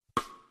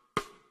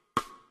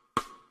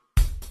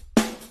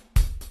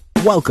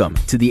Welcome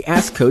to the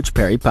Ask Coach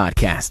Perry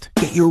podcast.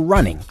 Get your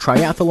running,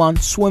 triathlon,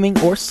 swimming,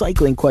 or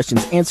cycling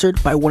questions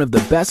answered by one of the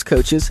best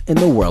coaches in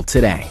the world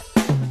today.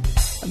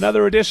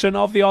 Another edition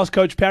of the Ask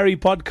Coach Perry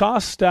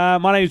podcast.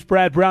 My name is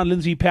Brad Brown,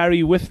 Lindsay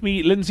Perry with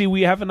me. Lindsay,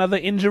 we have another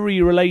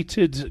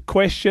injury-related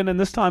question, and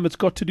this time it's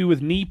got to do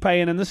with knee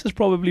pain, and this is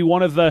probably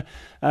one of the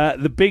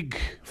big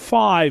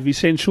five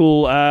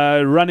essential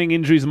running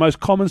injuries, the most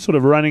common sort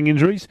of running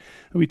injuries.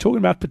 We're talking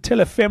about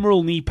patella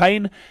femoral knee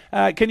pain.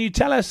 Can you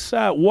tell us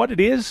what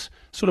it is,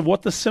 sort of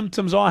what the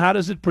symptoms are, how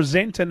does it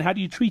present, and how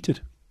do you treat it?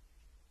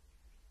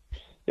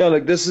 Yeah,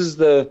 look, this is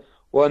the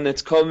one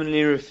that's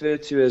commonly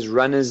referred to as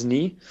runner's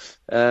knee.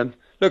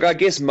 Look, I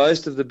guess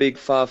most of the big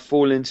five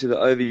fall into the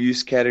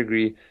overuse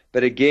category,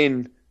 but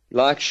again,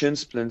 like shin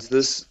splints,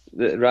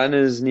 the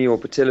runner's knee or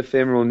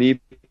patellofemoral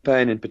knee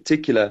pain in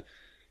particular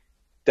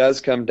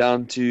does come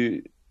down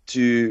to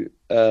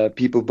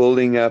people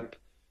building up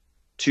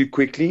too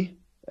quickly.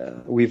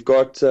 We've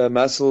got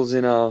muscles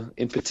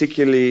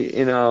particularly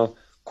in our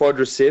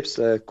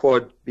quadriceps,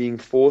 quad being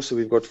 4, so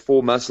we've got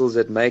 4 muscles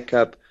that make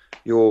up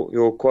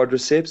your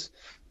quadriceps.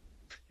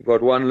 You've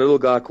got one little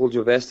guy called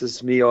your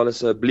vastus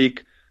medialis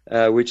oblique,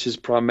 which is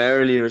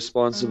primarily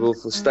responsible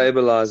for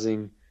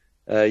stabilizing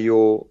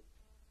your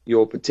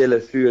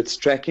patella through its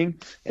tracking,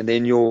 and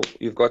then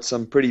you've got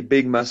some pretty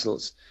big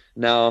muscles.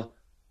 Now,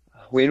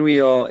 when we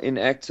are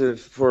inactive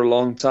for a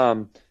long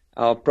time,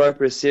 our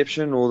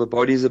proprioception, or the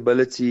body's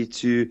ability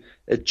to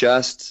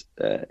adjust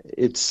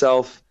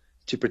itself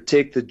to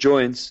protect the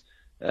joints,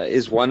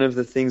 is one of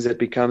the things that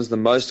becomes the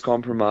most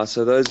compromised.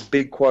 So those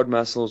big quad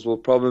muscles will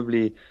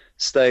probably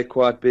stay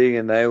quite big,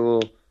 and they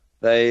will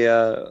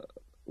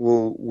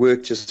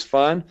work just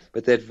fine.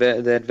 But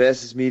that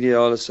vastus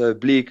medialis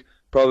oblique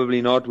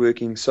probably not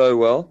working so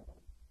well,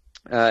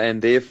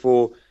 and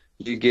therefore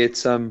you get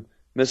some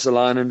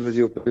misalignment with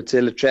your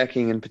patella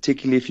tracking, and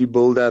particularly if you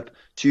build up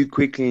too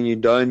quickly and you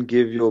don't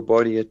give your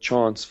body a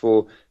chance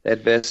for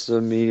that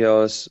vastus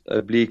medialis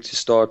oblique to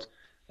start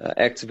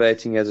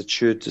activating as it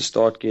should, to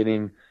start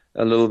getting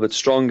a little bit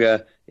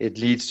stronger, it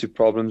leads to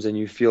problems and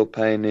you feel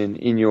pain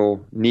in your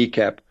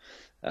kneecap.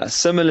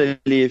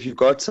 Similarly, if you've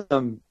got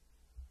some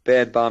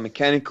bad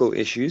biomechanical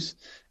issues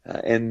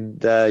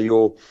and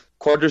your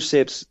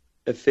quadriceps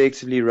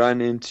effectively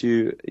run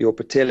into your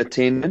patella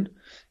tendon,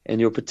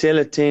 and your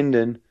patella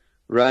tendon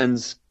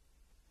runs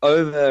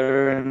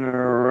over and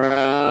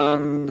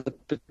around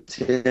the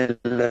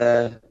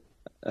patella.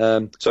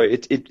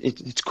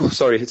 It's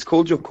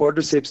called your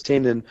quadriceps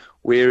tendon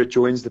where it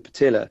joins the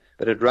patella,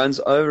 but it runs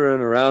over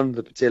and around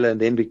the patella and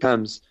then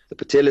becomes the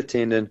patella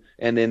tendon,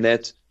 and then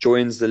that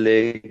joins the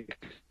leg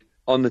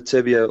on the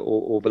tibia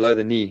or below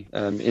the knee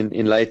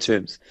in lay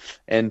terms.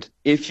 And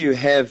if you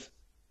have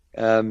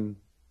some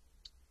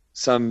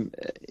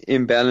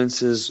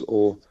imbalances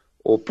or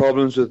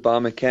problems with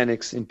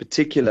biomechanics in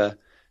particular,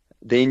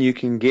 then you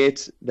can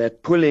get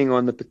that pulling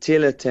on the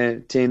patella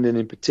tendon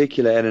in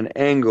particular at an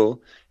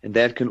angle, and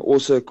that can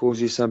also cause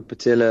you some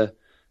patella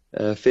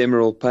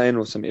femoral pain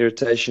or some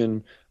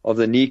irritation of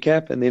the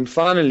kneecap. And then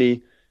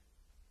finally,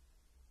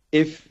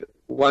 if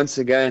once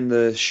again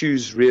the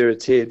shoes rear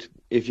its head,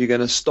 if you're going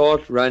to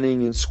start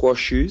running in squash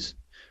shoes,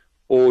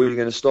 or you're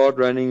going to start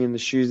running in the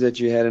shoes that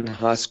you had in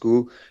high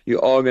school, you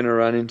are going to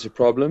run into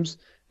problems.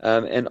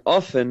 And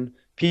often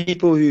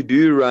people who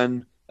do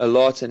run a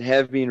lot and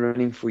have been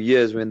running for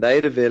years, when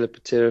they develop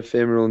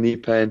patellofemoral knee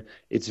pain,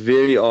 it's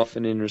very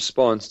often in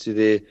response to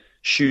their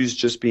shoes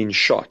just being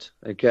shot.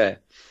 Okay.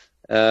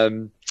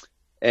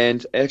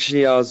 And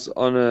actually I was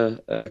on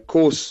a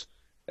course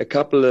a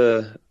couple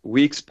of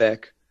weeks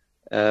back,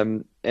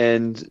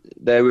 and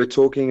they were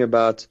talking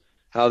about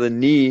how the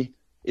knee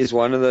is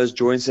one of those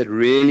joints that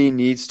really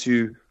needs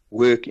to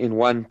work in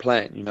one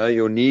plane. You know,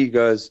 your knee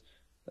goes,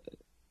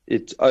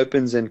 it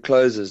opens and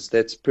closes.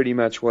 That's pretty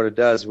much what it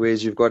does.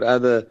 Whereas you've got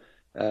other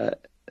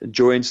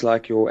joints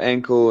like your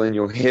ankle and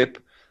your hip,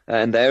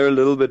 and they're a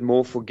little bit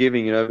more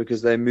forgiving, you know,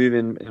 because they move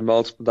in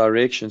multiple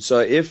directions. So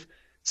if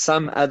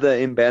some other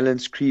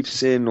imbalance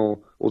creeps in, or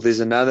there's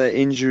another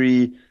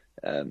injury,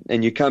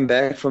 and you come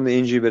back from the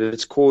injury, but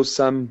it's caused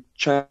some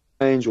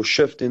change or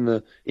shift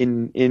in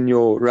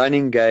your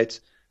running gait,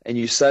 and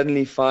you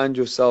suddenly find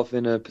yourself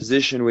in a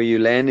position where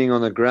you're landing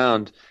on the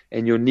ground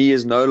and your knee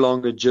is no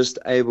longer just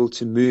able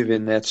to move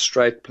in that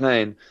straight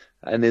plane,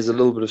 and there's a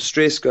little bit of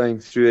stress going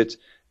through it,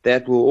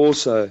 that will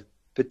also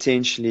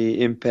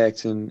potentially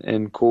impact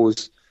and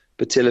cause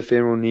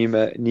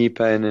patellofemoral knee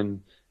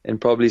pain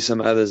and probably some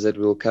others that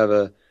we'll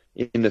cover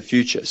in the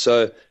future.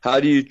 So how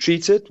do you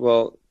treat it?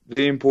 Well,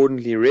 very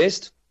importantly,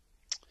 rest.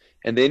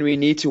 And then we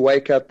need to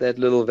wake up that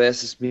little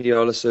vastus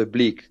medialis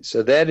oblique.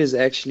 So that is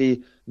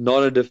actually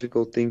not a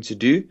difficult thing to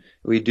do.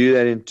 We do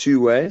that in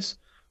 2 ways.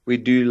 We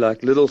do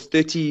like little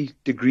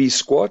 30-degree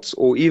squats,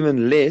 or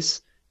even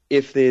less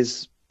if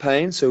there's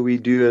pain. So we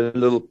do a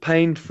little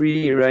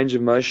pain-free range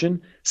of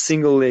motion,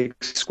 single leg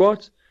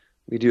squat.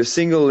 We do a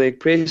single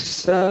leg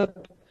press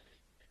up.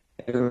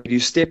 And we do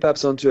step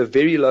ups onto a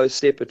very low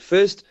step at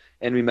first,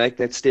 and we make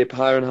that step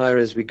higher and higher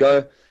as we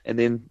go. And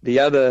then the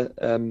other,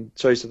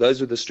 so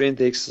those were the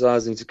strength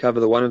exercising to cover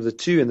the one of the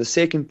two. And the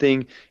second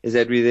thing is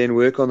that we then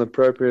work on the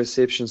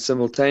proprioception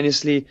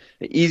simultaneously.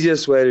 The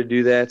easiest way to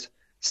do that,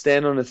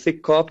 stand on a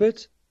thick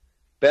carpet,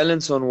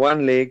 balance on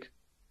one leg,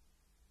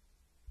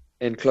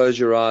 and close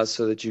your eyes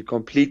so that you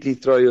completely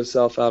throw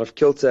yourself out of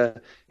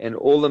kilter, and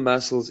all the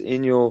muscles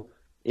in your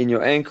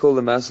ankle,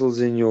 the muscles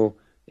in your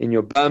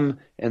bum,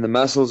 and the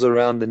muscles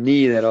around the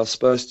knee that are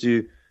supposed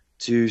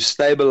to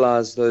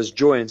stabilize those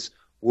joints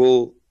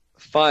will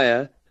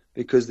fire,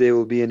 because there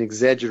will be an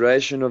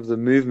exaggeration of the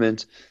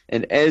movement.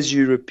 And as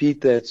you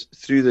repeat that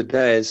through the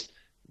days,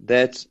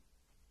 that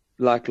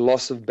like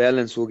loss of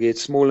balance will get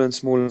smaller and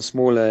smaller and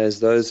smaller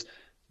as those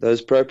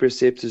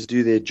proprioceptors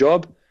do their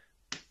job.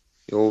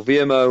 Your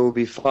VMO will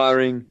be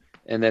firing,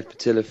 and that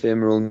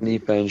patellofemoral knee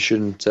pain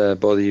shouldn't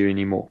bother you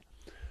anymore.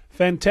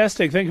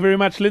 Fantastic. Thank you very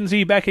much,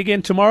 Lindsay. Back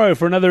again tomorrow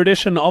for another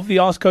edition of the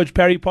Ask Coach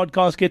Parry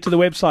podcast. Get to the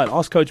website,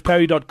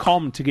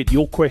 askcoachparry.com, to get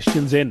your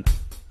questions in.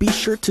 Be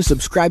sure to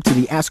subscribe to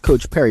the Ask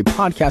Coach Parry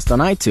podcast on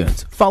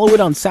iTunes, follow it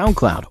on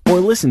SoundCloud, or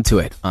listen to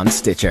it on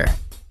Stitcher.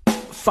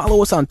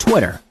 Follow us on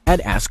Twitter at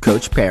Ask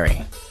Coach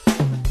Parry.